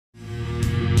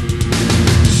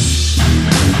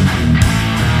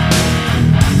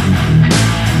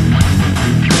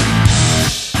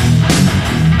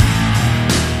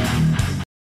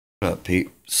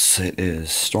peeps? It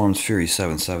is Storm's Fury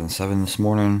 777 this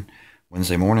morning,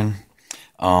 Wednesday morning.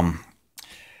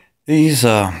 These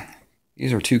are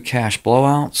two cash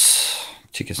blowouts,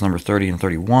 tickets number 30 and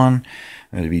 31. I'm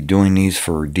going to be doing these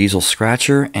for Diesel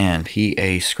Scratcher and PA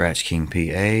ScratchKing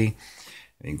PA.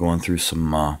 Been going through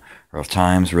some rough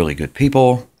times, really good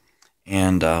people.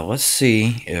 And let's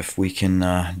see if we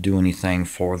can do anything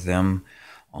for them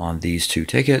on these two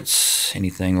tickets.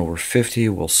 Anything over 50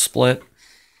 will split.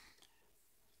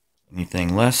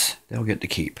 Anything less, they'll get to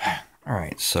keep.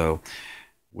 Alright, so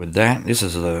with that, this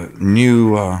is a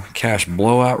new cash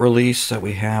blowout release that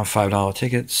we have. $5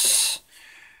 tickets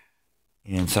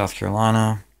in South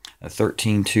Carolina. A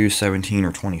 13, 2, 17,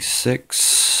 or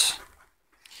 26.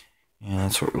 And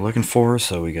that's what we're looking for.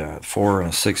 So we got 4 and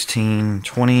a 16,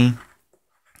 20,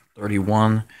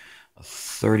 31, a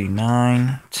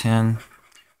 39, 10,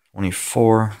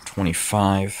 24,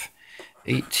 25,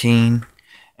 18,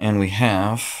 and we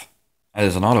have, that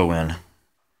is an auto win.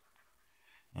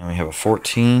 And we have a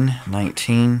 14,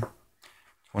 19,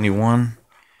 21,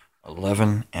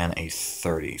 11, and a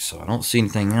 30. So I don't see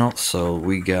anything else, so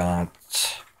we got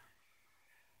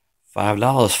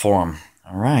 $5 for them.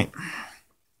 All right.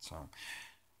 So,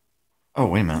 oh,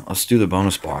 wait a minute. Let's do the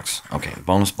bonus box. Okay, the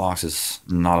bonus box is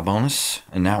not a bonus.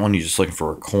 And that one, you're just looking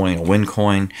for a coin, a win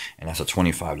coin, and that's a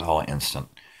 $25 instant.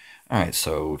 All right,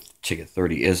 so ticket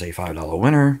 30 is a $5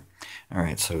 winner. All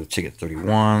right, so ticket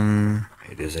 31,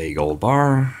 it is a gold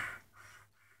bar.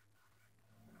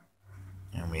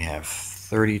 And we have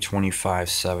 30, 25,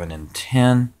 7, and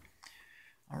 10.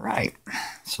 All right,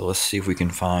 so let's see if we can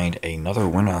find another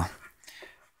winner.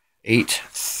 8,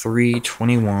 3,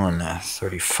 21,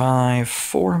 35,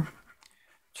 4,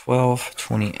 12,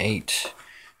 28,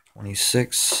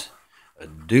 26, a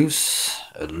deuce,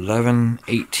 11,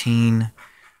 18,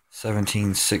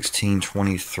 17, 16,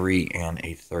 23, and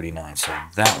a 39. So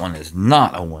that one is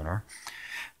not a winner.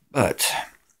 But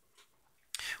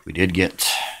we did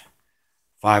get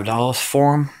 $5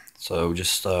 for them. So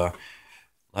just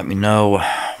let me know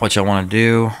what y'all want to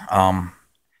do.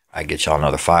 I get y'all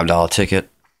another $5 ticket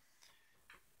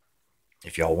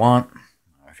if y'all want.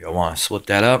 If y'all want to split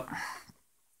that up,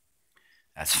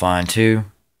 that's fine too.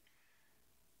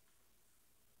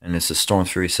 And this is Storm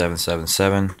Fury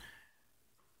 777.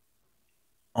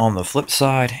 On the flip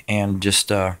side, and just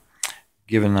thinking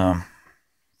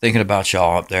about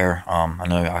y'all up there. I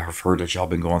know I've heard that y'all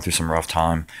been going through some rough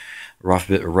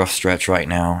stretch right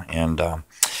now, and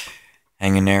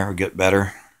hang in there, get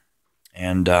better,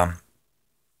 and go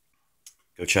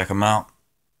check them out.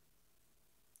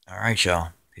 All right, y'all.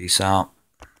 Peace out.